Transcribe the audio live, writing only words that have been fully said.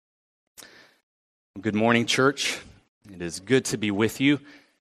Good morning, church. It is good to be with you.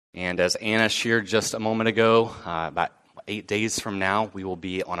 And as Anna shared just a moment ago, about 8 days from now, we will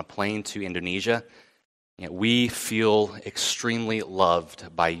be on a plane to Indonesia. And we feel extremely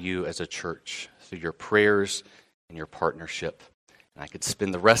loved by you as a church through your prayers and your partnership. And I could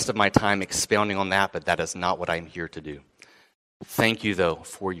spend the rest of my time expounding on that, but that is not what I'm here to do. Thank you, though,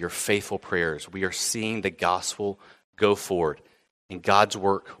 for your faithful prayers. We are seeing the gospel go forward. And God's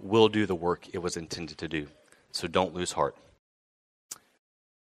work will do the work it was intended to do. So don't lose heart.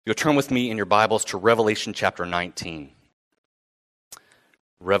 You'll turn with me in your Bibles to Revelation chapter 19.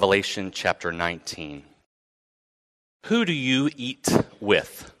 Revelation chapter 19. Who do you eat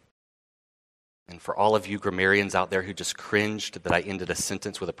with? And for all of you grammarians out there who just cringed that I ended a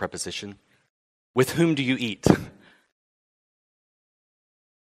sentence with a preposition, with whom do you eat?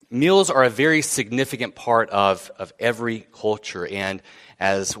 Meals are a very significant part of every culture, and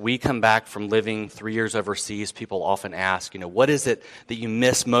as we come back from living 3 years overseas, people often ask, what is it that you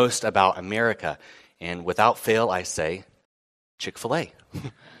miss most about America? And without fail, I say, Chick-fil-A.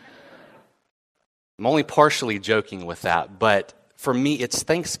 I'm only partially joking with that, but for me, it's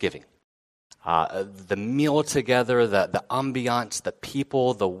Thanksgiving. The meal together, the ambiance, the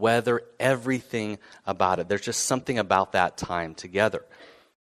people, the weather, everything about it. There's just something about that time together.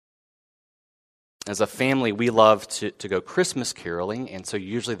 As a family, we love to go Christmas caroling, and so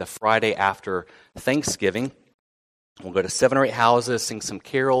usually the Friday after Thanksgiving, we'll go to 7 or 8 houses, sing some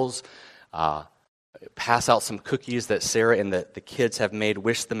carols, pass out some cookies that Sarah and the kids have made,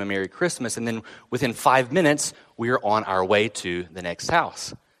 wish them a Merry Christmas, and then within 5 minutes, we are on our way to the next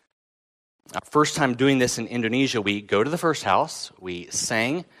house. Our first time doing this in Indonesia, we go to the first house, we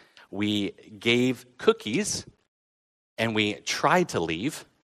sang, we gave cookies, and we tried to leave.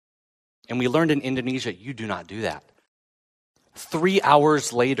 And we learned in Indonesia, you do not do that. 3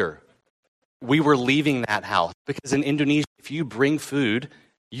 hours later, we were leaving that house because in Indonesia, if you bring food,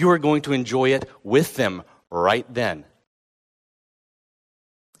 you are going to enjoy it with them right then.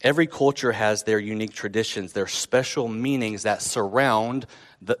 Every culture has their unique traditions, their special meanings that surround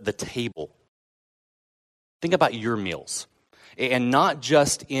the table. Think about your meals. And not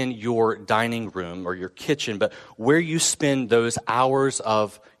just in your dining room or your kitchen, but where you spend those hours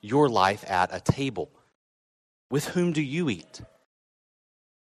of your life at a table. With whom do you eat?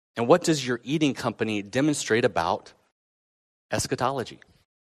 And what does your eating company demonstrate about eschatology?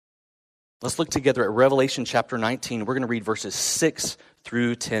 Let's look together at Revelation chapter 19. We're going to read verses 6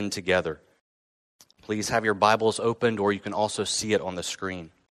 through 10 together. Please have your Bibles opened, or you can also see it on the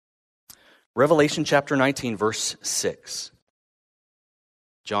screen. Revelation chapter 19, verse 6.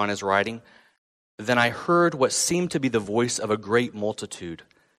 John is writing, "Then I heard what seemed to be the voice of a great multitude,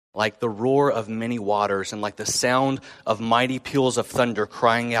 like the roar of many waters and like the sound of mighty peals of thunder,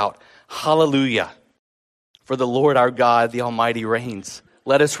 crying out, 'Hallelujah! For the Lord our God, the Almighty reigns.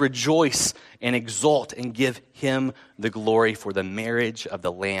 Let us rejoice and exult and give him the glory, for the marriage of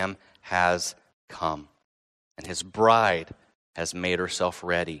the Lamb has come, and his bride has made herself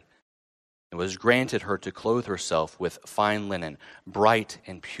ready. It was granted her to clothe herself with fine linen, bright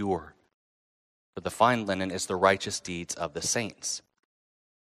and pure. For the fine linen is the righteous deeds of the saints.'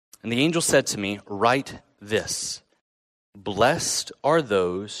 And the angel said to me, 'Write this, blessed are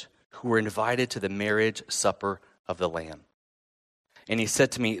those who are invited to the marriage supper of the Lamb.' And he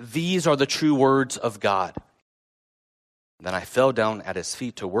said to me, 'These are the true words of God.' Then I fell down at his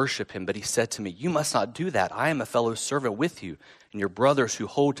feet to worship him, but he said to me, 'You must not do that. I am a fellow servant with you and your brothers who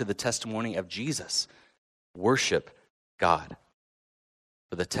hold to the testimony of Jesus. Worship God.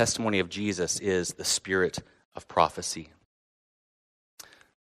 For the testimony of Jesus is the spirit of prophecy.'"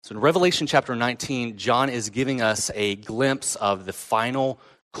 So in Revelation chapter 19, John is giving us a glimpse of the final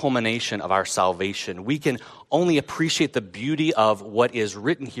culmination of our salvation. We can only appreciate the beauty of what is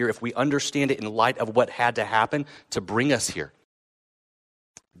written here if we understand it in light of what had to happen to bring us here.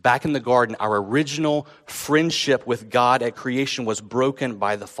 Back in the garden, our original friendship with God at creation was broken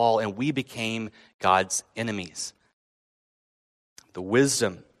by the fall, and we became God's enemies. The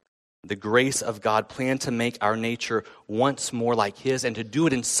wisdom, the grace of God planned to make our nature once more like his, and to do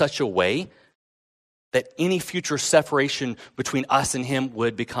it in such a way that any future separation between us and him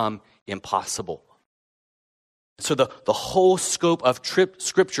would become impossible. So the whole scope of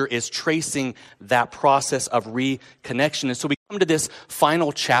Scripture is tracing that process of reconnection. And so we come to this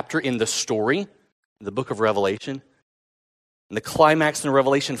final chapter in the story, the book of Revelation. And the climax in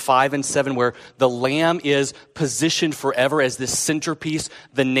Revelation 5 and 7, where the Lamb is positioned forever as this centerpiece.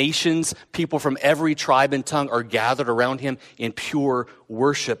 The nations, people from every tribe and tongue are gathered around him in pure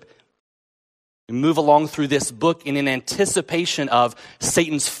worship. We move along through this book in anticipation of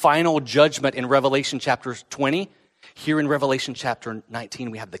Satan's final judgment in Revelation chapter 20. Here in Revelation chapter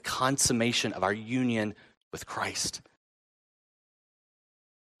 19, we have the consummation of our union with Christ.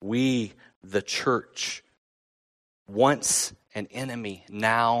 We, the church, once an enemy,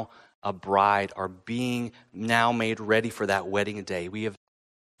 now a bride, are being now made ready for that wedding day. We have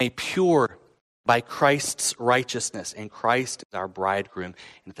been made pure by Christ's righteousness, and Christ is our bridegroom.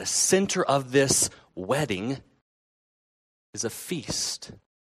 And at the center of this wedding is a feast,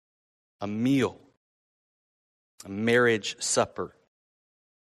 a meal, a marriage supper.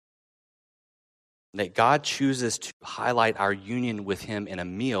 That God chooses to highlight our union with him in a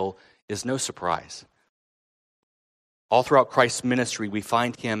meal is no surprise. All throughout Christ's ministry, we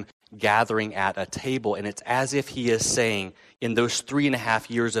find him gathering at a table, and it's as if he is saying, in those 3.5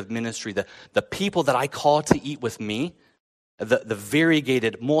 years of ministry, the people that I call to eat with me, the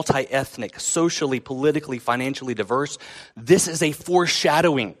variegated, multi-ethnic, socially, politically, financially diverse, this is a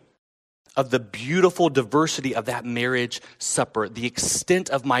foreshadowing of the beautiful diversity of that marriage supper. The extent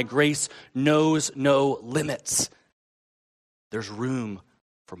of my grace knows no limits. There's room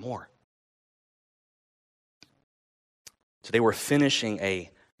for more. Today we're finishing a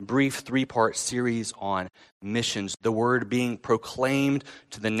brief 3-part series on missions, the word being proclaimed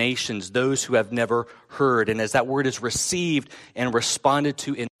to the nations, those who have never heard. And as that word is received and responded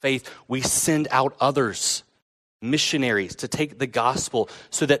to in faith, we send out others, missionaries, to take the gospel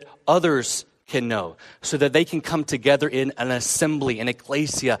so that others can know, so that they can come together in an assembly, an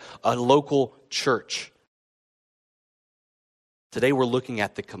ecclesia, a local church. Today we're looking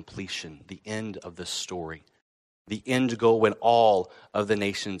at the completion, the end of the story. The end goal when all of the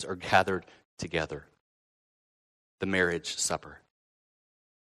nations are gathered together. The marriage supper.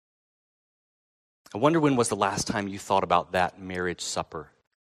 I wonder when was the last time you thought about that marriage supper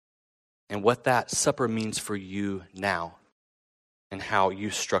and what that supper means for you now and how you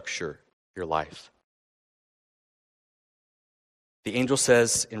structure your life. The angel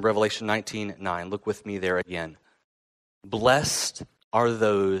says in Revelation 19:9, look with me there again, blessed are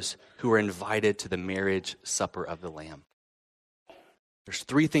those who are invited to the marriage supper of the Lamb. There's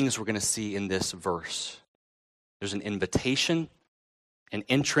 3 things we're going to see in this verse. There's an invitation, an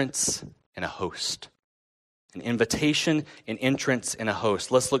entrance, and a host. An invitation, an entrance, and a host.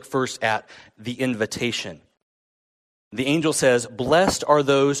 Let's look first at the invitation. The angel says, blessed are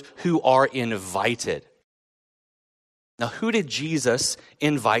those who are invited. Now, who did Jesus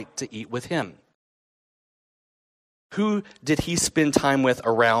invite to eat with him? Who did he spend time with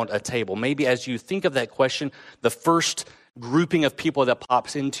around a table? Maybe as you think of that question, the first grouping of people that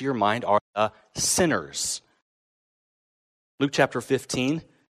pops into your mind are sinners. Luke chapter 15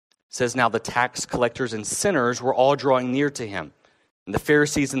 says, now the tax collectors and sinners were all drawing near to him. And the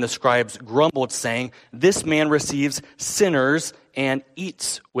Pharisees and the scribes grumbled, saying, this man receives sinners and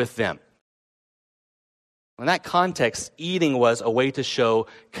eats with them. In that context, eating was a way to show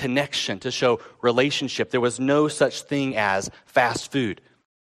connection, to show relationship. There was no such thing as fast food.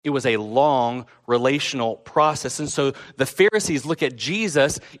 It was a long relational process. And so the Pharisees look at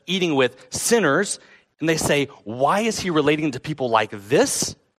Jesus eating with sinners, and they say, why is he relating to people like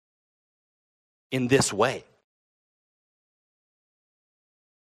this in this way?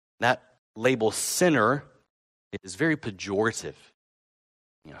 That label sinner is very pejorative.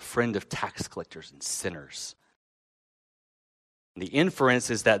 A friend of tax collectors and sinners. The inference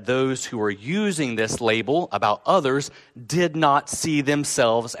is that those who are using this label about others did not see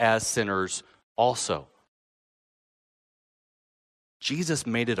themselves as sinners also. Jesus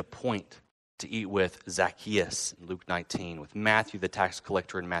made it a point to eat with Zacchaeus in Luke 19, with Matthew the tax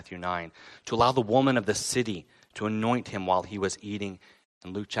collector in Matthew 9, to allow the woman of the city to anoint him while he was eating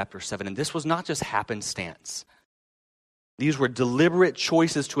in Luke chapter 7. And this was not just happenstance. These were deliberate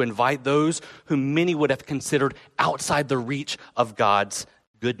choices to invite those whom many would have considered outside the reach of God's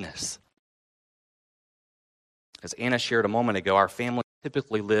goodness. As Anna shared a moment ago, our family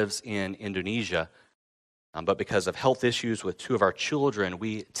typically lives in Indonesia, but because of health issues with 2 of our children,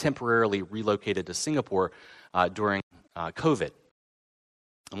 we temporarily relocated to Singapore during COVID.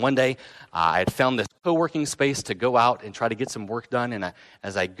 And one day, I had found this co-working space to go out and try to get some work done, and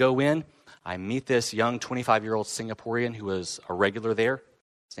as I go in, I meet this young 25-year-old Singaporean who was a regular there.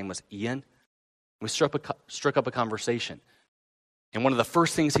 His name was Ian. We struck up a conversation. And one of the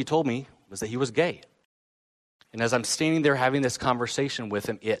first things he told me was that he was gay. And as I'm standing there having this conversation with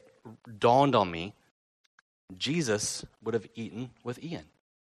him, it dawned on me, Jesus would have eaten with Ian.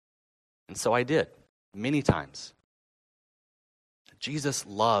 And so I did, many times. Jesus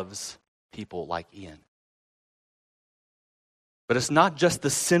loves people like Ian. But it's not just the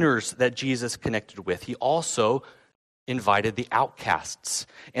sinners that Jesus connected with. He also invited the outcasts.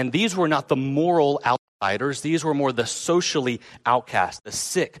 And these were not the moral outsiders. These were more the socially outcast, the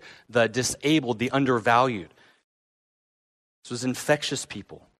sick, the disabled, the undervalued. This was infectious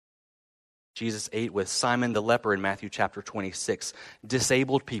people. Jesus ate with Simon the leper in Matthew chapter 26.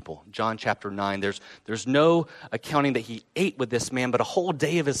 Disabled people, John chapter 9. There's no accounting that he ate with this man, but a whole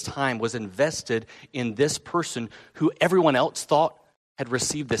day of his time was invested in this person who everyone else thought had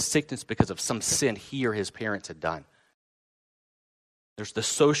received this sickness because of some sin he or his parents had done. There's the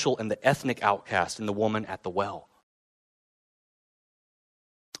social and the ethnic outcast in the woman at the well.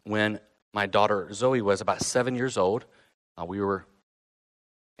 When my daughter Zoe was about 7 years old, we were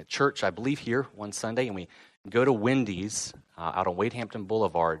at church, I believe here, one Sunday, and we go to Wendy's out on Wadehampton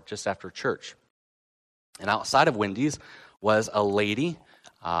Boulevard just after church. And outside of Wendy's was a lady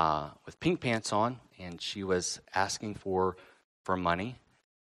with pink pants on, and she was asking for money.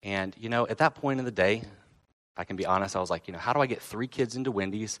 And, at that point in the day, if I can be honest, I was like, how do I get 3 kids into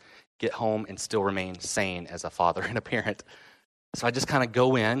Wendy's, get home, and still remain sane as a father and a parent? So I just kind of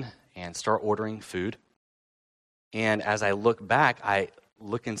go in and start ordering food. And as I look back, I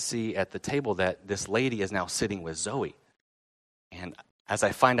look and see at the table that this lady is now sitting with Zoe. And as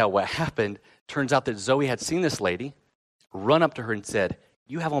I find out what happened, turns out that Zoe had seen this lady, run up to her and said,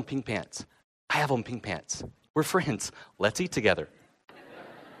 "You have on pink pants. I have on pink pants. We're friends. Let's eat together."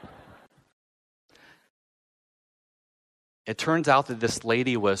 It turns out that this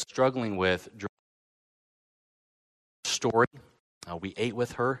lady was struggling with story. We ate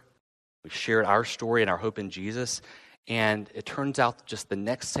with her. We shared our story and our hope in Jesus. And it turns out just the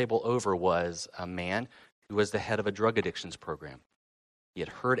next table over was a man who was the head of a drug addictions program. He had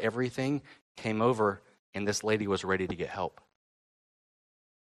heard everything, came over, and this lady was ready to get help.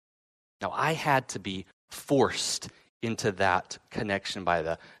 Now, I had to be forced into that connection by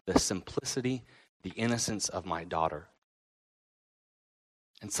the simplicity, the innocence of my daughter.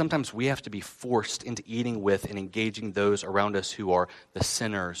 And sometimes we have to be forced into eating with and engaging those around us who are the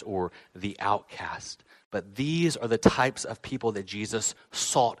sinners or the outcast. But these are the types of people that Jesus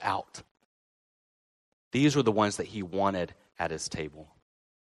sought out. These were the ones that he wanted at his table.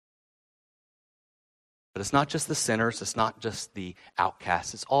 But it's not just the sinners, it's not just the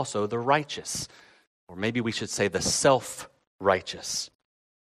outcasts, it's also the righteous. Or maybe we should say the self-righteous.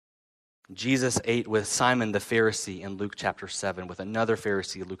 Jesus ate with Simon the Pharisee in Luke chapter 7, with another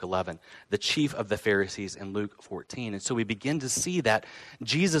Pharisee in Luke 11, the chief of the Pharisees in Luke 14. And so we begin to see that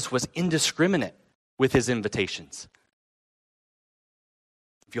Jesus was indiscriminate with his invitations.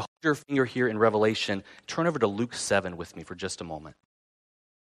 If you hold your finger here in Revelation, turn over to Luke 7 with me for just a moment.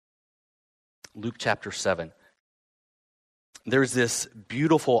 Luke chapter 7. There's this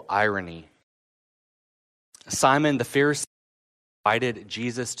beautiful irony. Simon the Pharisee invited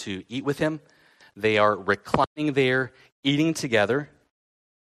Jesus to eat with him. They are reclining there, eating together.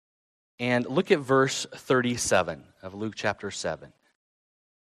 And look at verse 37 of Luke chapter 7.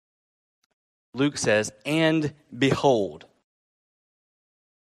 Luke says, "And behold."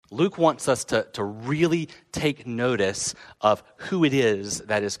 Luke wants us to really take notice of who it is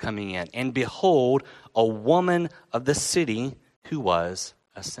that is coming in. "And behold, a woman of the city who was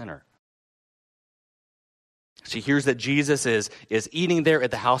a sinner." She hears that Jesus is eating there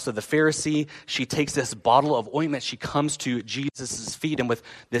at the house of the Pharisee. She takes this bottle of ointment. She comes to Jesus' feet, and with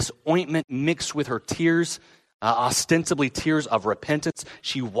this ointment mixed with her tears, ostensibly tears of repentance,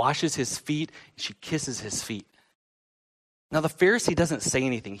 she washes his feet. She kisses his feet. Now, the Pharisee doesn't say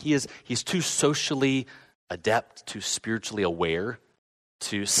anything. He's too socially adept, too spiritually aware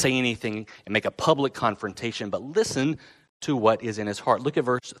to say anything and make a public confrontation. But listen to what is in his heart. Look at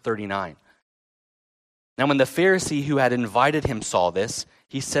verse 39. "Now when the Pharisee who had invited him saw this,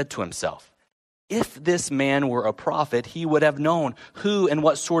 he said to himself, 'If this man were a prophet, he would have known who and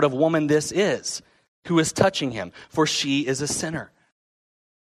what sort of woman this is who is touching him, for she is a sinner.'"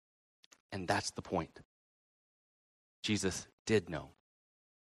 And that's the point. Jesus did know.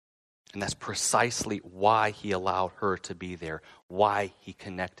 And that's precisely why he allowed her to be there, why he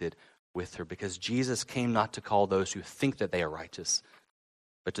connected with her. Because Jesus came not to call those who think that they are righteous,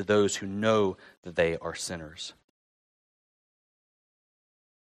 but to those who know that they are sinners.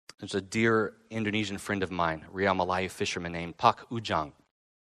 There's a dear Indonesian friend of mine, Ria Malayu fisherman named Pak Ujang.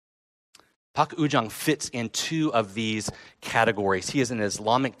 Pak Ujang fits in 2 of these categories. He is an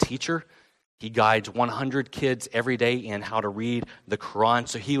Islamic teacher. He guides 100 kids every day in how to read the Quran.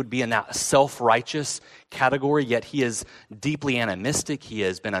 So he would be in that self-righteous category, yet he is deeply animistic. He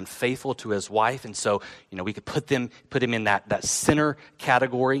has been unfaithful to his wife. And so, we could put him in that sinner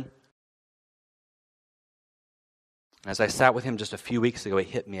category. As I sat with him just a few weeks ago, it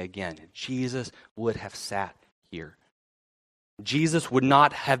hit me again. Jesus would have sat here. Jesus would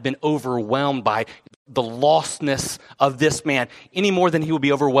not have been overwhelmed by the lostness of this man any more than he would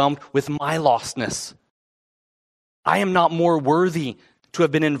be overwhelmed with my lostness. I am not more worthy to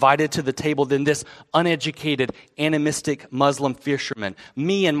have been invited to the table than this uneducated, animistic Muslim fisherman.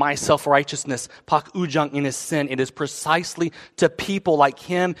 Me and my self-righteousness, Pak Ujang in his sin. It is precisely to people like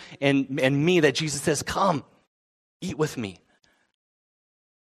him and me that Jesus says, come, eat with me.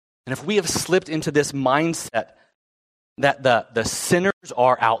 And if we have slipped into this mindset that the sinners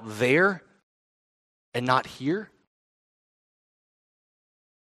are out there and not here,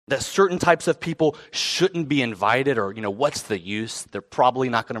 that certain types of people shouldn't be invited, or, what's the use? They're probably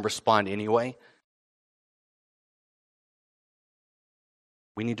not going to respond anyway.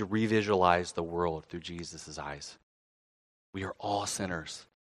 We need to revisualize the world through Jesus' eyes. We are all sinners.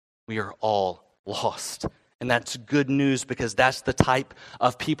 We are all lost. And that's good news, because that's the type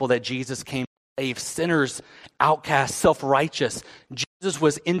of people that Jesus came to save. Sinners, outcasts, self-righteous. Jesus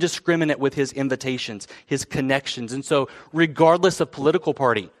was indiscriminate with his invitations, his connections. And so regardless of political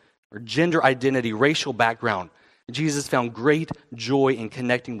party or gender identity, racial background, Jesus found great joy in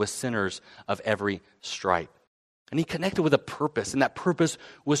connecting with sinners of every stripe. And he connected with a purpose, and that purpose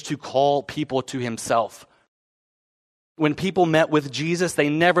was to call people to himself. When people met with Jesus, they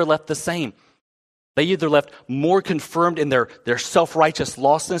never left the same. They either left more confirmed in their self-righteous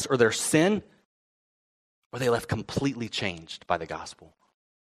lostness or their sin, or they left completely changed by the gospel.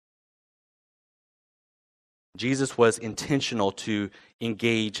 Jesus was intentional to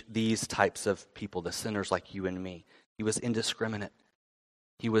engage these types of people, the sinners like you and me. He was indiscriminate.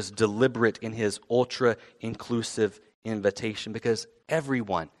 He was deliberate in his ultra-inclusive invitation, because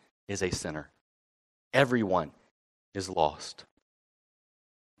everyone is a sinner. Everyone is lost.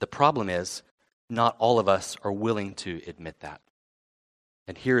 The problem is, not all of us are willing to admit that.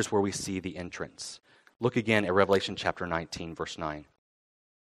 And here's where we see the entrance. Look again at Revelation chapter 19, verse 9.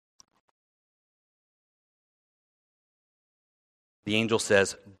 The angel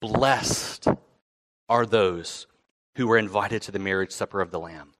says, "Blessed are those who were invited to the marriage supper of the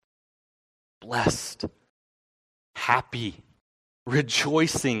Lamb." Blessed, happy,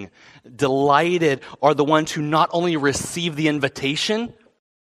 rejoicing, delighted are the ones who not only receive the invitation,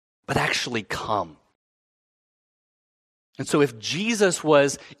 but actually come. And so if Jesus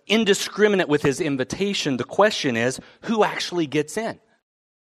was indiscriminate with his invitation, the question is, who actually gets in?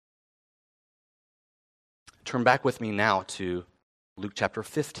 Turn back with me now to Luke chapter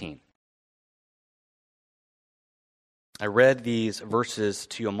 15. I read these verses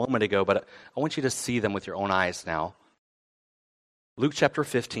to you a moment ago, but I want you to see them with your own eyes now. Luke chapter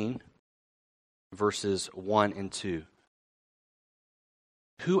 15, verses 1 and 2.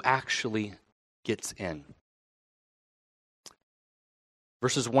 Who actually gets in?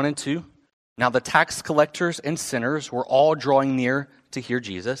 Verses 1 and 2. Now the tax collectors and sinners were all drawing near to hear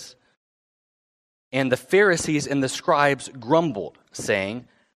Jesus. And the Pharisees and the scribes grumbled, saying,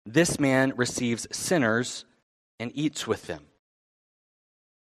 "This man receives sinners and eats with them."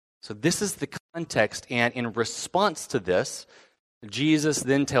 So this is the context, and in response to this, Jesus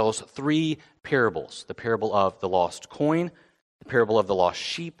then tells three parables: the parable of the lost coin, the parable of the lost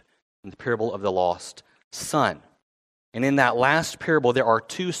sheep, and the parable of the lost son. And in that last parable, there are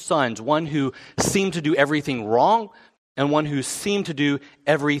two sons, one who seemed to do everything wrong and one who seemed to do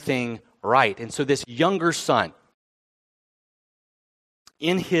everything right. And so this younger son,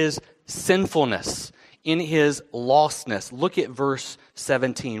 in his sinfulness, in his lostness, look at verse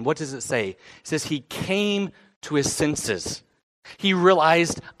 17. What does it say? It says he came to his senses. He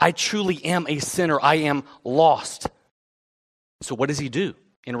realized, I truly am a sinner. I am lost. So what does he do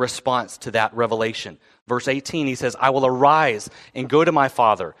in response to that revelation? Verse 18, he says, I will arise and go to my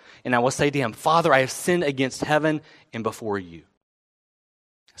father, and I will say to him, Father, I have sinned against heaven and before you.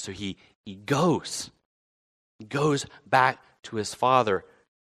 So he goes back to his father.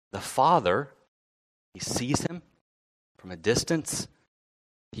 The father, he sees him from a distance.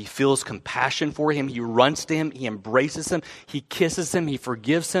 He feels compassion for him. He runs to him. He embraces him. He kisses him. He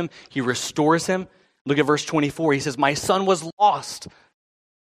forgives him. He restores him. Look at verse 24. He says, my son was lost.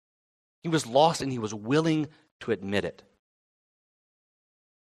 He was lost and he was willing to admit it.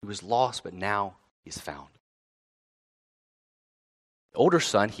 He was lost, but now he's found. The older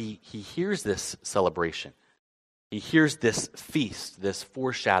son, he hears this celebration. He hears this feast, this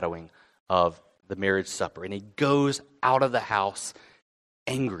foreshadowing of the marriage supper, and he goes out of the house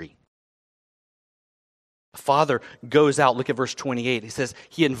angry. The father goes out. Look at verse 28. He says,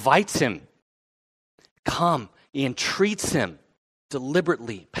 he invites him. Come. He entreats him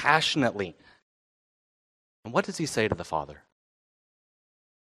deliberately, passionately. And what does he say to the father?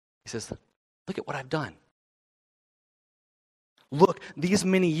 He says, look at what I've done. Look, these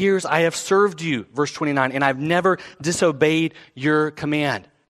many years I have served you, verse 29, and I've never disobeyed your command.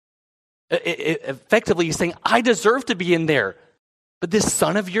 Effectively, he's saying, I deserve to be in there. But this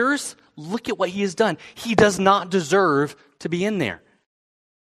son of yours, look at what he has done. He does not deserve to be in there.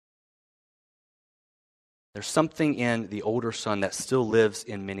 There's something in the older son that still lives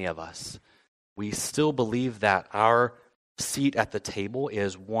in many of us. We still believe that our seat at the table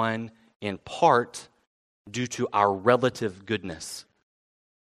is won in part due to our relative goodness.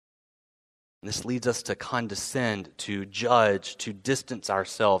 And this leads us to condescend, to judge, to distance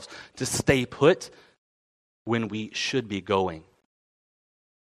ourselves, to stay put when we should be going.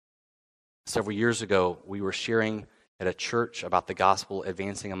 Several years ago, we were sharing at a church about the gospel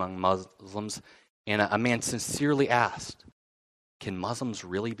advancing among Muslims, and a man sincerely asked, can Muslims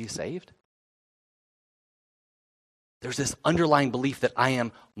really be saved? There's this underlying belief that I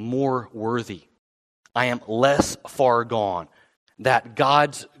am more worthy. I am less far gone. That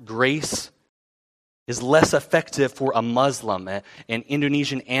God's grace is less effective for a Muslim, an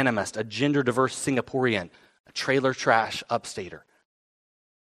Indonesian animist, a gender-diverse Singaporean, a trailer trash upstater.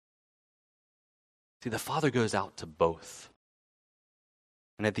 See, the Father goes out to both.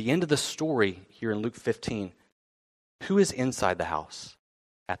 And at the end of the story here in Luke 15, who is inside the house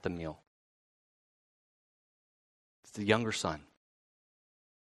at the meal? It's the younger son.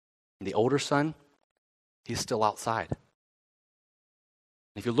 And the older son, he's still outside.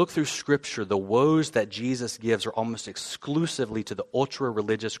 If you look through Scripture, the woes that Jesus gives are almost exclusively to the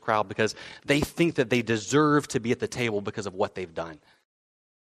ultra-religious crowd because they think that they deserve to be at the table because of what they've done.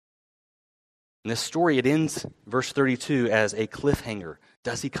 In this story, it ends, verse 32, as a cliffhanger.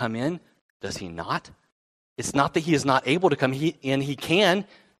 Does he come in? Does he not? It's not that he is not able to come in. He can.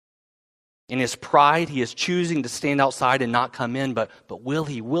 In his pride, he is choosing to stand outside and not come in. But will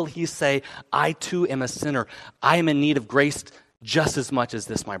he? Will he say, I too am a sinner. I am in need of grace just as much as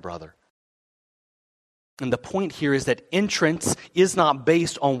this my brother. And the point here is that entrance is not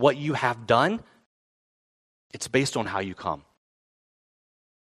based on what you have done. It's based on how you come.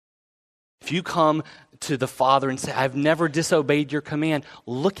 If you come to the Father and say, I've never disobeyed your command,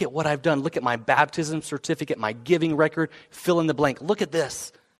 look at what I've done. Look at my baptism certificate, my giving record, fill in the blank. Look at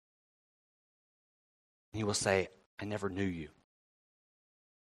this. And he will say, I never knew you.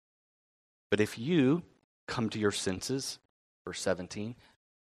 But if you come to your senses, verse 17,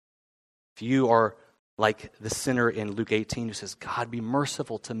 if you are like the sinner in Luke 18 who says, God, be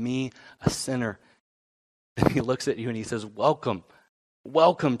merciful to me, a sinner, then he looks at you and he says, welcome.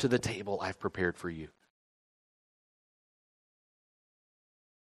 Welcome to the table I've prepared for you.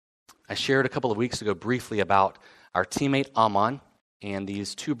 I shared a couple of weeks ago briefly about our teammate Aman and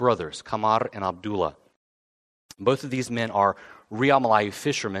these two brothers, Kamar and Abdullah. Both of these men are Riyadh Malayu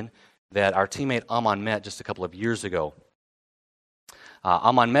fishermen that our teammate Aman met just a couple of years ago.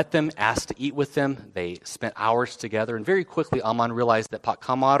 Aman met them, asked to eat with them. They spent hours together, and very quickly Aman realized that Pak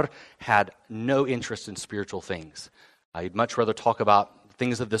Kamar had no interest in spiritual things. He'd much rather talk about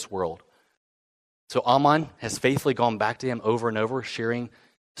things of this world. So Aman has faithfully gone back to him over and over, sharing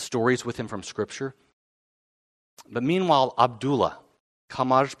stories with him from Scripture. But meanwhile, Abdullah,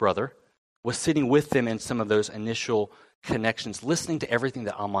 Kamar's brother, was sitting with them in some of those initial connections, listening to everything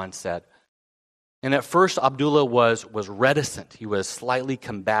that Aman said. And at first, Abdullah was reticent. He was slightly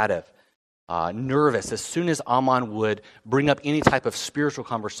combative, nervous. As soon as Aman would bring up any type of spiritual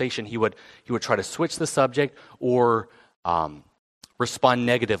conversation, he would try to switch the subject or respond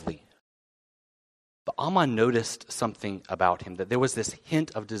negatively. But Aman noticed something about him, that there was this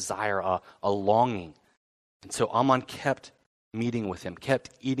hint of desire, a longing. And so Aman kept meeting with him, kept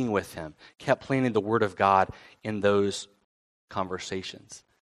eating with him, kept planting the Word of God in those conversations.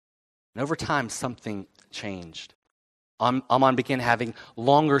 And over time, something changed. Aman began having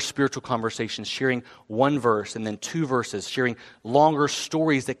longer spiritual conversations, sharing one verse and then two verses, sharing longer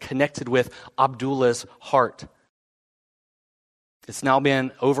stories that connected with Abdullah's heart. It's now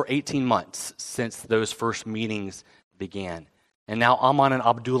been over 18 months since those first meetings began. And now Aman and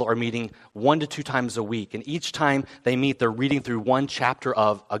Abdullah are meeting 1 to 2 times a week. And each time they meet, they're reading through one chapter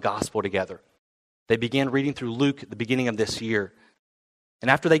of a gospel together. They began reading through Luke at the beginning of this year. And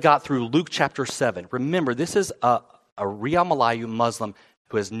after they got through Luke chapter 7, remember, this is a Riyadh Malayu Muslim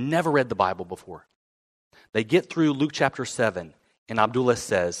who has never read the Bible before. They get through Luke chapter 7, and Abdullah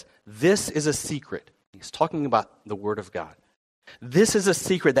says, this is a secret. He's talking about the Word of God. This is a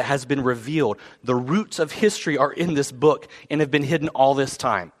secret that has been revealed. The roots of history are in this book and have been hidden all this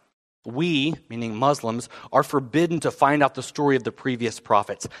time. We, meaning Muslims, are forbidden to find out the story of the previous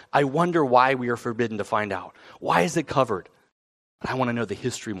prophets. I wonder why we are forbidden to find out. Why is it covered? I want to know the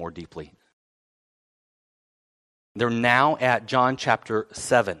history more deeply. They're now at John chapter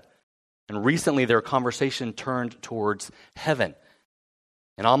 7. And recently their conversation turned towards heaven.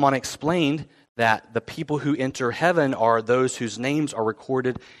 And Amman explained that the people who enter heaven are those whose names are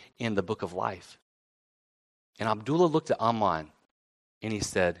recorded in the book of life. And Abdullah looked at Amman and he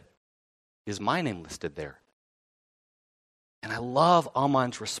said, "Is my name listed there?" And I love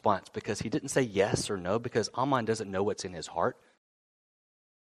Amman's response because he didn't say yes or no because Amman doesn't know what's in his heart.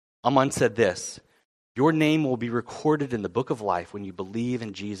 Amman said this, "Your name will be recorded in the book of life when you believe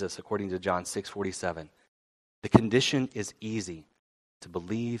in Jesus," according to John 6:47. The condition is easy, to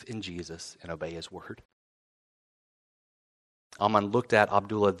believe in Jesus and obey his word. Amman looked at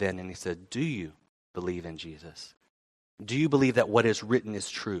Abdullah then and he said, "Do you believe in Jesus? Do you believe that what is written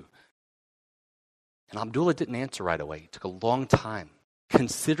is true?" And Abdullah didn't answer right away. It took a long time,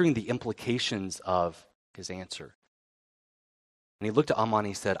 considering the implications of his answer. And he looked at Amman and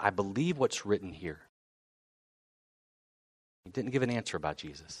he said, "I believe what's written here." He didn't give an answer about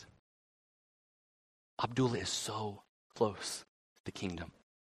Jesus. Abdullah is so close to the kingdom.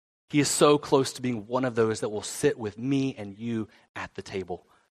 He is so close to being one of those that will sit with me and you at the table.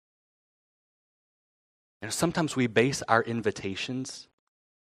 And sometimes we base our invitations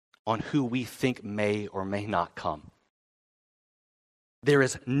on who we think may or may not come. There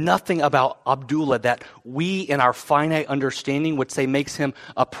is nothing about Abdullah that we, in our finite understanding, would say makes him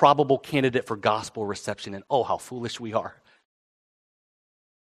a probable candidate for gospel reception. And oh, how foolish we are.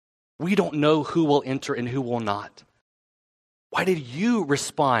 We don't know who will enter and who will not. Why did you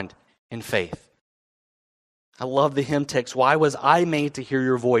respond in faith? I love the hymn text. "Why was I made to hear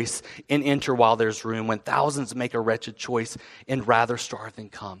your voice and enter while there's room, when thousands make a wretched choice and rather starve than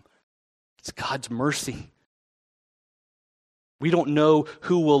come?" It's God's mercy. We don't know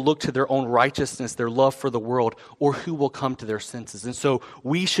who will look to their own righteousness, their love for the world, or who will come to their senses. And so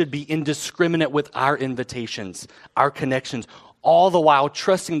we should be indiscriminate with our invitations, our connections, all the while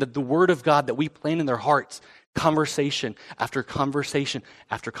trusting that the word of God that we plant in their hearts, conversation after conversation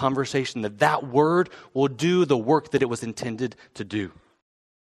after conversation, that word will do the work that it was intended to do.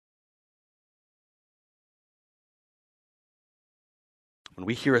 When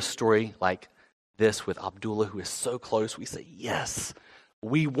we hear a story like this with Abdullah, who is so close, we say, yes,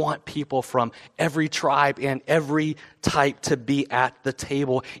 we want people from every tribe and every type to be at the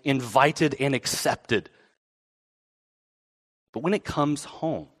table, invited and accepted. But when it comes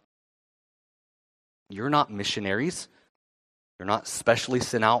home, you're not missionaries. You're not specially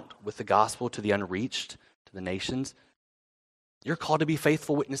sent out with the gospel to the unreached, to the nations. You're called to be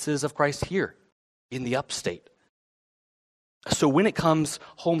faithful witnesses of Christ here in the upstate. So when it comes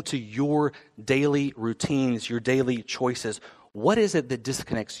home to your daily routines, your daily choices, what is it that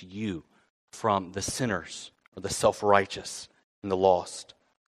disconnects you from the sinners or the self-righteous and the lost?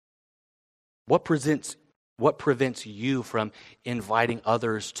 What prevents you from inviting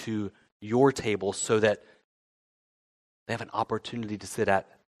others to your table so that they have an opportunity to sit at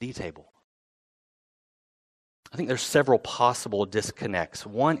the table? I think there's several possible disconnects.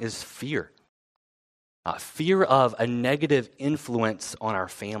 One is fear. Fear of a negative influence on our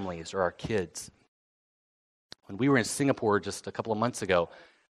families or our kids. When we were in Singapore just a couple of months ago,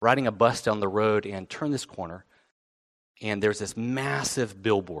 riding a bus down the road and turned this corner, and there's this massive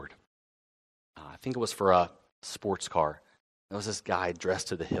billboard. I think it was for a sports car. There was this guy dressed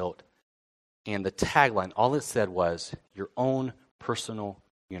to the hilt. And the tagline, all it said was, "Your own personal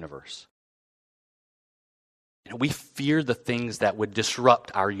universe." We fear the things that would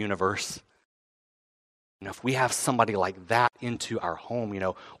disrupt our universe. If we have somebody like that into our home,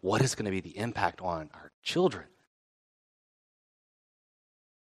 what is going to be the impact on our children?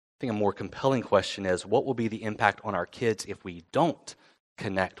 I think a more compelling question is, what will be the impact on our kids if we don't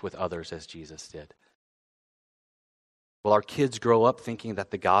connect with others as Jesus did? Will our kids grow up thinking that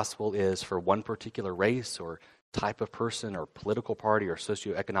the gospel is for one particular race or type of person or political party or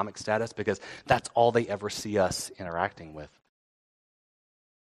socioeconomic status because that's all they ever see us interacting with?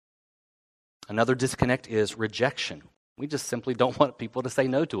 Another disconnect is rejection. We just simply don't want people to say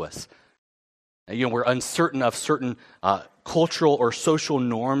no to us. We're uncertain of certain cultural or social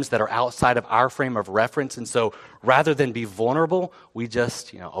norms that are outside of our frame of reference, and so rather than be vulnerable, we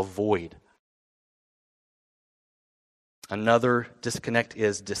just avoid. Another disconnect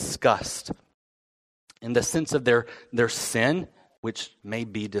is disgust. In the sense of their sin, which may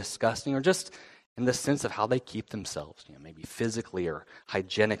be disgusting, or just in the sense of how they keep themselves, maybe physically or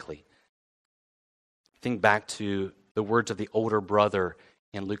hygienically. Think back to the words of the older brother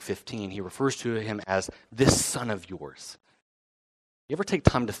in Luke 15, he refers to him as this son of yours. You ever take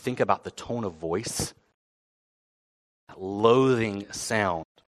time to think about the tone of voice? That loathing sound.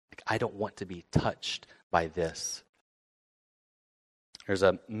 Like, I don't want to be touched by this. There's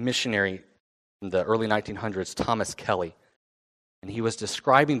a missionary in the early 1900s, Thomas Kelly, and he was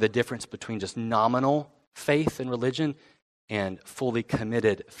describing the difference between just nominal faith in religion and fully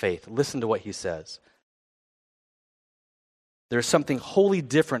committed faith. Listen to what he says. There's something wholly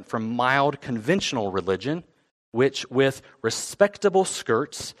different from mild conventional religion, which with respectable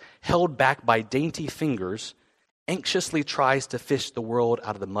skirts held back by dainty fingers, anxiously tries to fish the world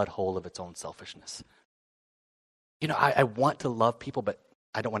out of the mud hole of its own selfishness. You know, I want to love people, but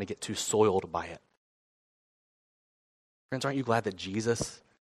I don't want to get too soiled by it. Friends, aren't you glad that Jesus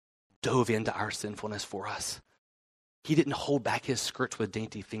dove into our sinfulness for us? He didn't hold back his skirts with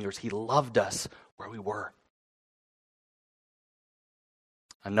dainty fingers. He loved us where we were.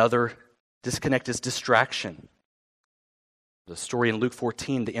 Another disconnect is distraction. The story in Luke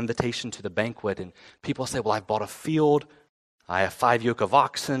 14, the invitation to the banquet, and people say, well, I've bought a field, I have 5 yoke of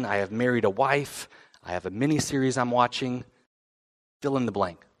oxen, I have married a wife, I have a mini-series I'm watching. Fill in the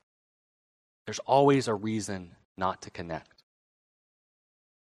blank. There's always a reason not to connect.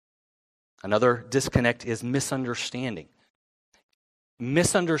 Another disconnect is misunderstanding.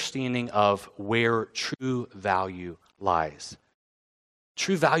 Misunderstanding of where true value lies.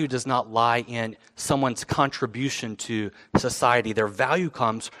 True value does not lie in someone's contribution to society. Their value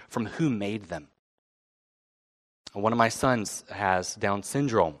comes from who made them. One of my sons has Down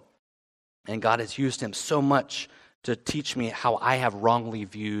syndrome, and God has used him so much to teach me how I have wrongly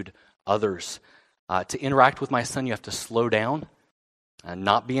viewed others. To interact with my son, you have to slow down,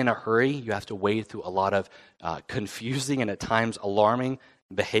 not be in a hurry. You have to wade through a lot of confusing and at times alarming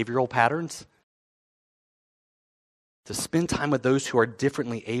behavioral patterns. To spend time with those who are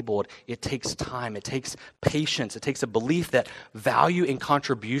differently abled, it takes time, it takes patience, it takes a belief that value and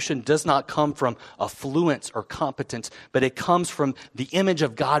contribution does not come from affluence or competence, but it comes from the image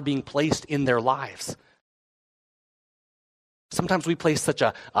of God being placed in their lives. Sometimes we place such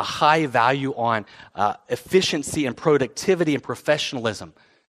a high value on efficiency and productivity and professionalism,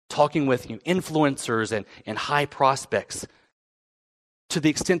 talking with influencers and high prospects, to the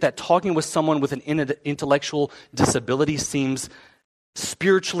extent that talking with someone with an intellectual disability seems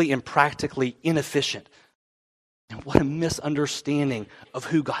spiritually and practically inefficient. And what a misunderstanding of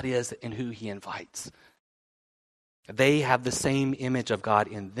who God is and who he invites. They have the same image of God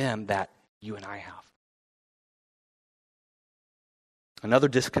in them that you and I have. Another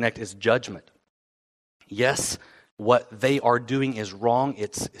disconnect is judgment. Yes, what they are doing is wrong.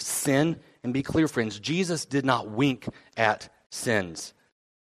 It's sin. And be clear, friends, Jesus did not wink at sins.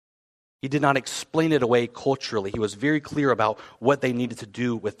 He did not explain it away culturally. He was very clear about what they needed to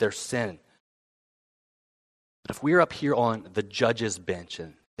do with their sin. But if we're up here on the judge's bench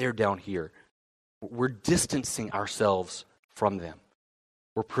and they're down here, we're distancing ourselves from them.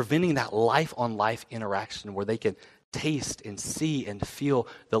 We're preventing that life-on-life interaction where they can taste and see and feel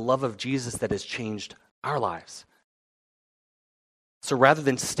the love of Jesus that has changed our lives. So rather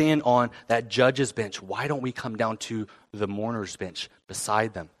than stand on that judge's bench, why don't we come down to the mourner's bench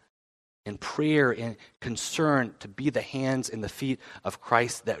beside them in prayer and concern to be the hands and the feet of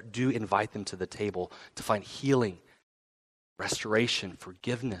Christ that do invite them to the table to find healing, restoration,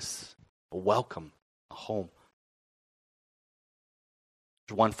 forgiveness, a welcome, a home.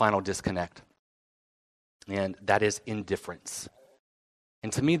 There's one final disconnect, and that is indifference.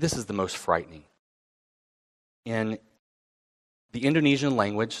 And to me, this is the most frightening. In the Indonesian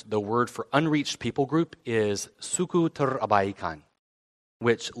language, the word for unreached people group is suku terabaikan,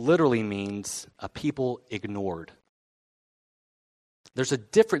 which literally means a people ignored. There's a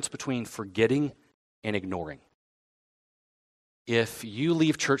difference between forgetting and ignoring. If you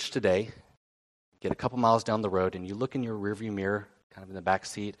leave church today, get a couple miles down the road, and you look in your rearview mirror, kind of in the back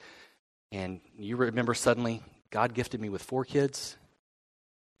seat, and you remember suddenly, God gifted me with 4 kids,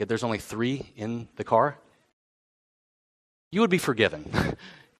 yet there's only 3 in the car, you would be forgiven.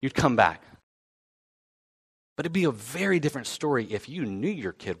 You'd come back. But it'd be a very different story if you knew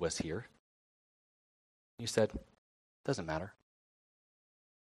your kid was here. You said, doesn't matter.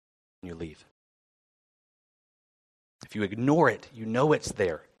 And you leave. If you ignore it, you know it's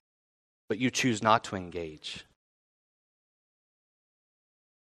there, but you choose not to engage.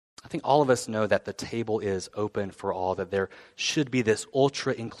 I think all of us know that the table is open for all, that there should be this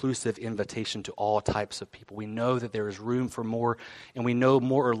ultra-inclusive invitation to all types of people. We know that there is room for more, and we know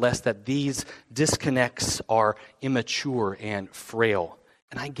more or less that these disconnects are immature and frail.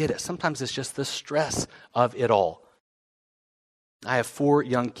 And I get it. Sometimes it's just the stress of it all. I have 4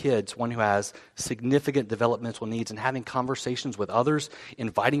 young kids, one who has significant developmental needs, and having conversations with others,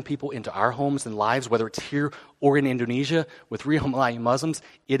 inviting people into our homes and lives, whether it's here or in Indonesia with Rio Melayu Muslims,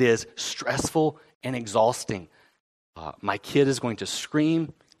 it is stressful and exhausting. My kid is going to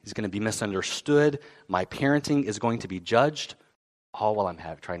scream. He's going to be misunderstood. My parenting is going to be judged, all while I'm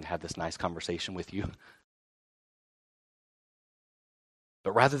trying to have this nice conversation with you.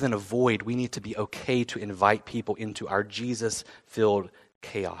 But rather than avoid, we need to be okay to invite people into our Jesus-filled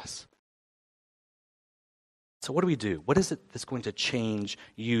chaos. So what do we do? What is it that's going to change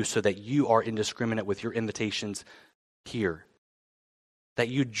you so that you are indiscriminate with your invitations here? That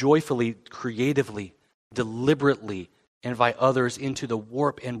you joyfully, creatively, deliberately invite others into the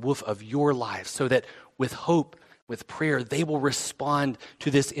warp and woof of your life so that with hope, with prayer, they will respond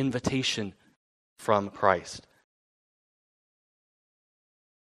to this invitation from Christ.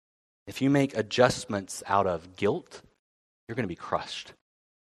 If you make adjustments out of guilt, you're going to be crushed.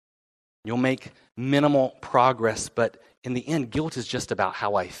 You'll make minimal progress, but in the end, guilt is just about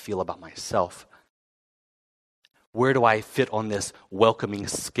how I feel about myself. Where do I fit on this welcoming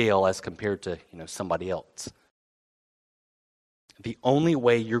scale as compared to, somebody else? The only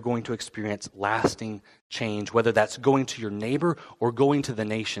way you're going to experience lasting change, whether that's going to your neighbor or going to the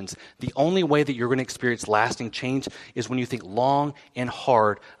nations, the only way that you're going to experience lasting change is when you think long and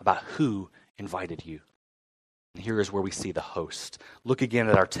hard about who invited you. And here is where we see the host. Look again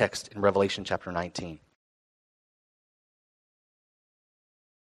at our text in Revelation chapter 19.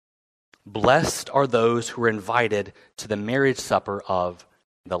 Blessed are those who are invited to the marriage supper of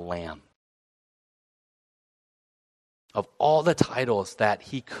the Lamb. Of all the titles that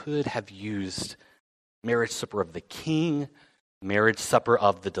he could have used, marriage supper of the king, marriage supper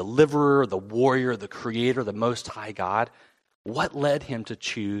of the deliverer, the warrior, the creator, the most high God, what led him to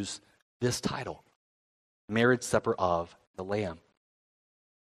choose this title? Marriage supper of the Lamb.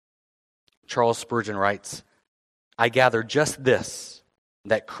 Charles Spurgeon writes, I gather just this,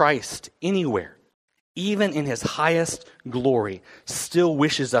 that Christ anywhere, even in his highest glory, still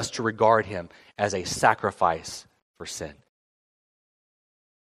wishes us to regard him as a sacrifice for sin.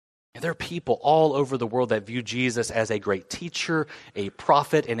 And there are people all over the world that view Jesus as a great teacher, a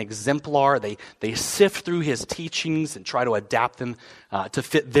prophet, an exemplar. They sift through his teachings and try to adapt them to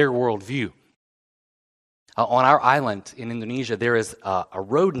fit their worldview. On our island in Indonesia, there is a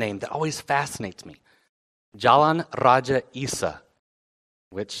road name that always fascinates me. Jalan Raja Isa,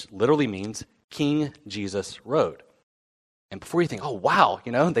 which literally means King Jesus Road. And before you think, oh wow,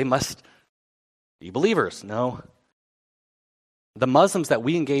 they must be believers. No. The Muslims that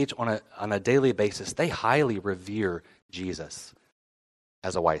we engage on a daily basis, they highly revere Jesus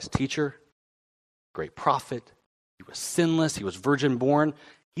as a wise teacher, great prophet. He was sinless. He was virgin born.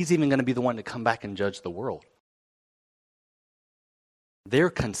 He's even going to be the one to come back and judge the world. Their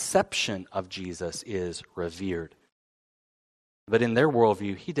conception of Jesus is revered. But in their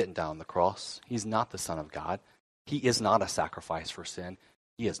worldview, he didn't die on the cross. He's not the Son of God. He is not a sacrifice for sin.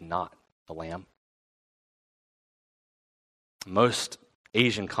 He is not the Lamb. Most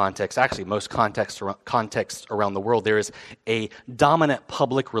Asian contexts, actually most contexts around the world, there is a dominant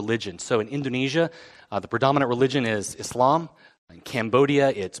public religion. So in Indonesia, the predominant religion is Islam. In Cambodia,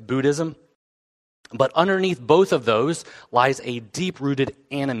 it's Buddhism. But underneath both of those lies a deep-rooted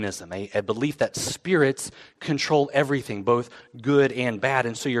animism, a belief that spirits control everything, both good and bad.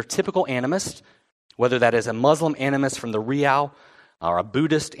 And so your typical animist, whether that is a Muslim animist from the Riau or a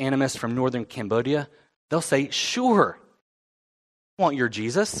Buddhist animist from northern Cambodia, they'll say, sure, I want your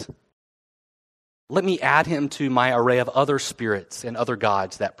Jesus. Let me add him to my array of other spirits and other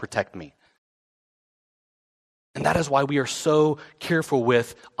gods that protect me. And that is why we are so careful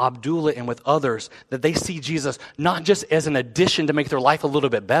with Abdullah and with others that they see Jesus not just as an addition to make their life a little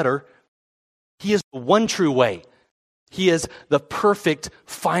bit better. He is the one true way. He is the perfect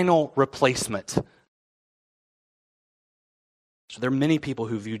final replacement. So there are many people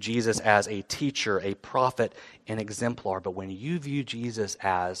who view Jesus as a teacher, a prophet, an exemplar. But when you view Jesus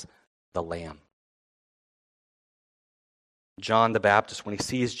as the Lamb, John the Baptist, when he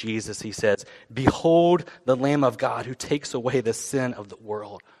sees Jesus, he says, behold the Lamb of God who takes away the sin of the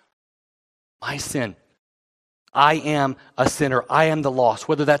world. My sin. I am a sinner. I am the lost.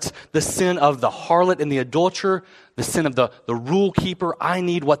 Whether that's the sin of the harlot and the adulterer, the sin of the rule keeper, I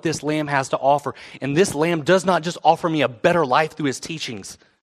need what this Lamb has to offer. And this Lamb does not just offer me a better life through his teachings.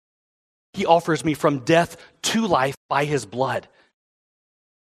 He offers me from death to life by his blood.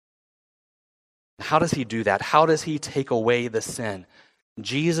 How does he do that? How does he take away the sin?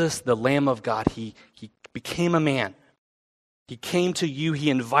 Jesus, the Lamb of God, he became a man. He came to you, he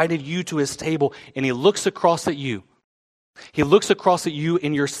invited you to his table, and he looks across at you. He looks across at you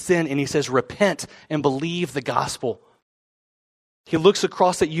in your sin and he says, repent and believe the gospel. He looks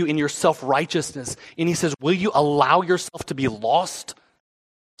across at you in your self-righteousness and he says, will you allow yourself to be lost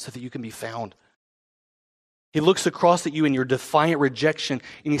so that you can be found? He looks across at you in your defiant rejection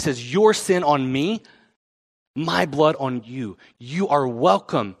and he says, your sin on me, my blood on you. You are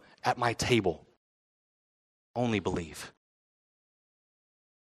welcome at my table. Only believe.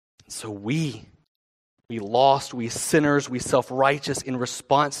 So we lost, we sinners, we self-righteous, in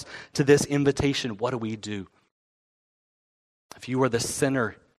response to this invitation, what do? If you are the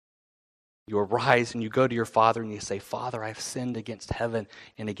sinner, you arise and you go to your Father and you say, Father, I've sinned against heaven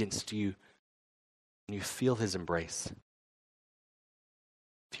and against you. And you feel his embrace.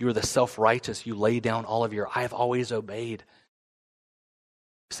 If you are the self-righteous, you lay down all of your, I have always obeyed.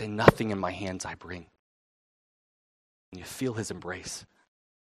 You say, nothing in my hands I bring. And you feel his embrace.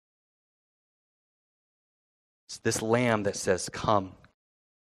 It's this lamb that says, come,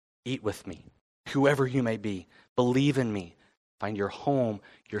 eat with me, whoever you may be, believe in me, find your home,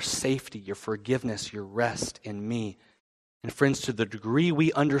 your safety, your forgiveness, your rest in me. And friends, to the degree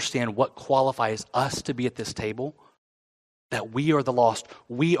we understand what qualifies us to be at this table, that we are the lost,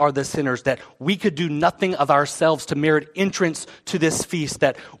 we are the sinners, that we could do nothing of ourselves to merit entrance to this feast,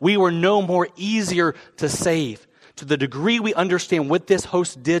 that we were no more easier to save. To the degree we understand what this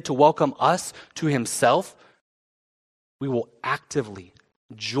host did to welcome us to himself, we will actively,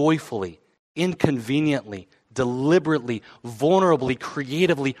 joyfully, inconveniently, deliberately, vulnerably,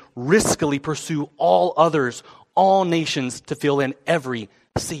 creatively, riskily pursue all others, all nations to fill in every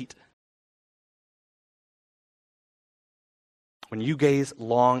seat. When you gaze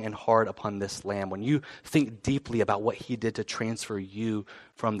long and hard upon this Lamb, when you think deeply about what he did to transfer you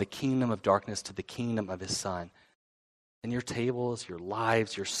from the kingdom of darkness to the kingdom of his Son, then your tables, your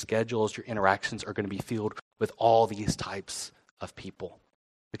lives, your schedules, your interactions are going to be filled with all these types of people,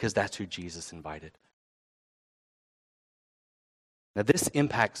 because that's who Jesus invited. Now, this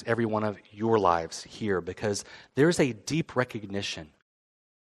impacts every one of your lives here because there's a deep recognition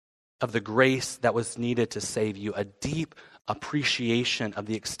of the grace that was needed to save you, a deep appreciation of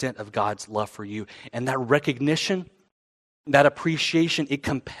the extent of God's love for you. And that recognition, that appreciation, it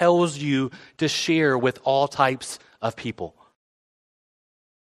compels you to share with all types of people.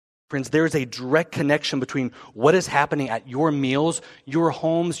 Friends, there is a direct connection between what is happening at your meals, your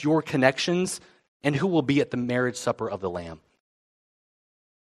homes, your connections, and who will be at the marriage supper of the Lamb.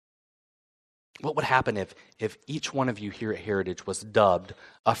 What would happen if each one of you here at Heritage was dubbed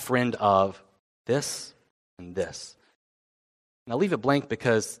a friend of this and this? And I'll leave it blank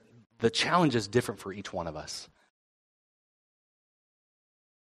because the challenge is different for each one of us.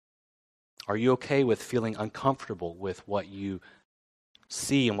 Are you okay with feeling uncomfortable with what you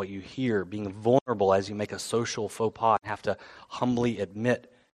see and what you hear, being vulnerable as you make a social faux pas and have to humbly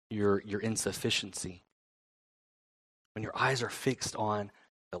admit your insufficiency? When your eyes are fixed on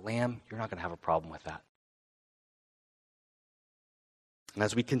the Lamb, you're not going to have a problem with that. And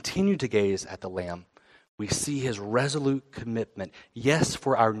as we continue to gaze at the Lamb, we see his resolute commitment, yes,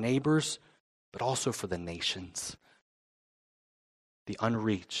 for our neighbors, but also for the nations, the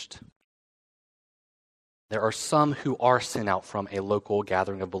unreached. There are some who are sent out from a local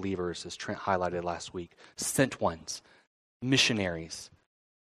gathering of believers, as Trent highlighted last week, sent ones, missionaries.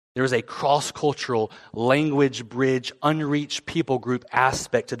 There is a cross-cultural language bridge, unreached people group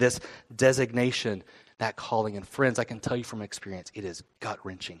aspect to this designation, that calling. And friends, I can tell you from experience, it is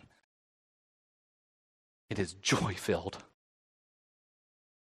gut-wrenching. It is joy-filled.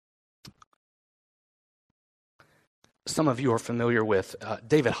 Some of you are familiar with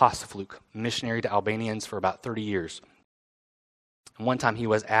David Hasselflug, missionary to Albanians for about 30 years. And one time he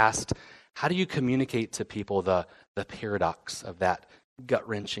was asked, how do you communicate to people the paradox of that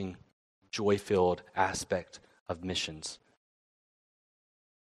gut-wrenching, joy-filled aspect of missions?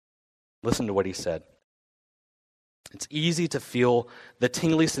 Listen to what he said. It's easy to feel the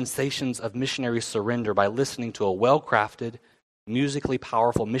tingly sensations of missionary surrender by listening to a well-crafted, musically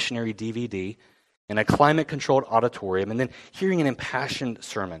powerful missionary DVD in a climate-controlled auditorium and then hearing an impassioned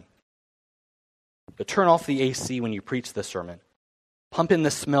sermon. But turn off the AC when you preach the sermon. Pump in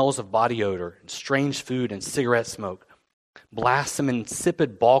the smells of body odor, and strange food, and cigarette smoke. Blast some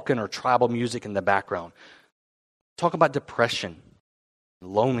insipid Balkan or tribal music in the background. Talk about depression,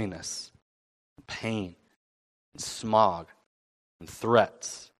 loneliness, pain, and smog, and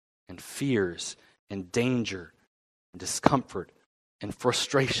threats, and fears, and danger, and discomfort, and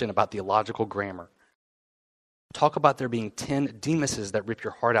frustration about theological grammar. Talk about there being 10 Demuses that rip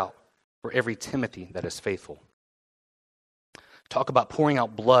your heart out for every Timothy that is faithful. Talk about pouring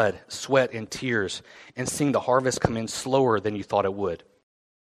out blood, sweat, and tears, and seeing the harvest come in slower than you thought it would.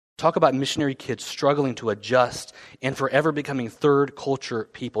 Talk about missionary kids struggling to adjust and forever becoming third culture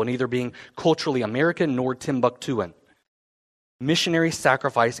people, neither being culturally American nor Timbuktuan. Missionary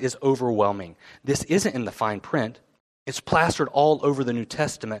sacrifice is overwhelming. This isn't in the fine print. It's plastered all over the New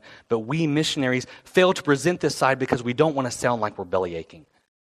Testament, but we missionaries fail to present this side because we don't want to sound like we're belly aching.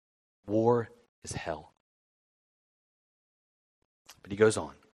 War is hell. But he goes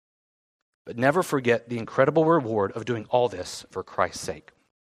on. But never forget the incredible reward of doing all this for Christ's sake.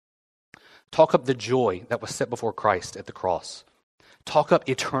 Talk up the joy that was set before Christ at the cross. Talk up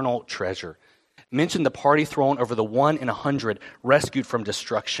eternal treasure. Mention the party thrown over the 1 in 100 rescued from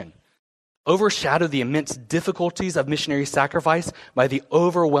destruction. Overshadow the immense difficulties of missionary sacrifice by the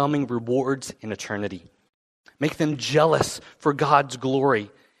overwhelming rewards in eternity. Make them jealous for God's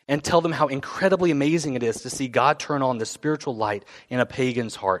glory and tell them how incredibly amazing it is to see God turn on the spiritual light in a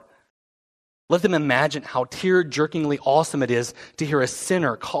pagan's heart. Let them imagine how tear-jerkingly awesome it is to hear a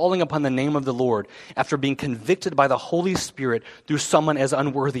sinner calling upon the name of the Lord after being convicted by the Holy Spirit through someone as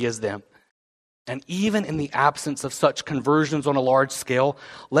unworthy as them. And even in the absence of such conversions on a large scale,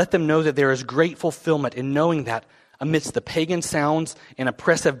 let them know that there is great fulfillment in knowing that amidst the pagan sounds and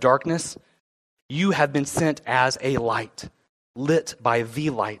oppressive darkness, you have been sent as a light, lit by the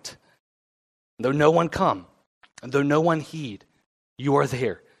light. Though no one come, and though no one heed, you are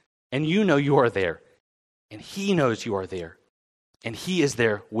there. And you know you are there. And he knows you are there. And he is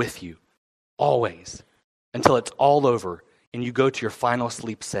there with you, always, until it's all over and you go to your final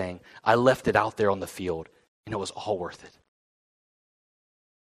sleep saying, I left it out there on the field, and it was all worth it.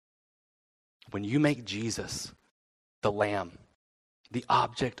 When you make Jesus the Lamb, the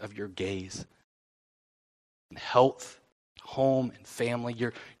object of your gaze, and health, home, and family,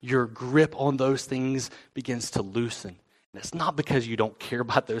 your grip on those things begins to loosen. And it's not because you don't care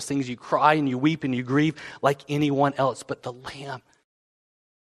about those things. You cry and you weep and you grieve like anyone else. But the Lamb,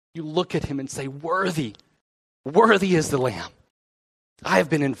 you look at him and say, worthy is the Lamb. I have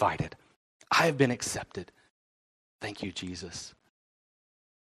been invited. I have been accepted. Thank you, Jesus.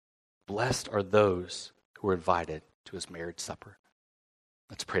 Blessed are those who are invited to his marriage supper.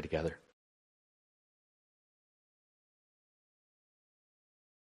 Let's pray together.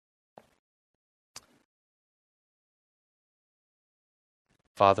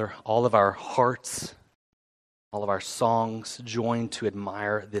 Father, all of our hearts, all of our songs join to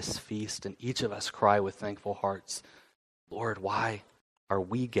admire this feast, and each of us cry with thankful hearts, Lord, why are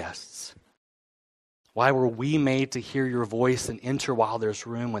we guests? Why were we made to hear your voice and enter while there's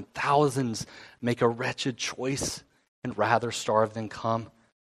room when thousands make a wretched choice and rather starve than come?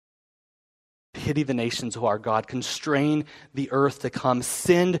 Pity the nations, O our God. Constrain the earth to come.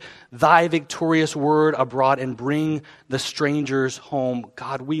 Send thy victorious word abroad and bring the strangers home.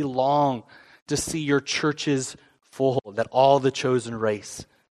 God, we long to see your churches full, that all the chosen race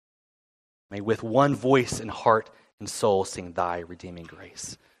may with one voice and heart and soul sing thy redeeming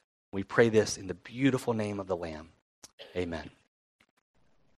grace. We pray this in the beautiful name of the Lamb. Amen.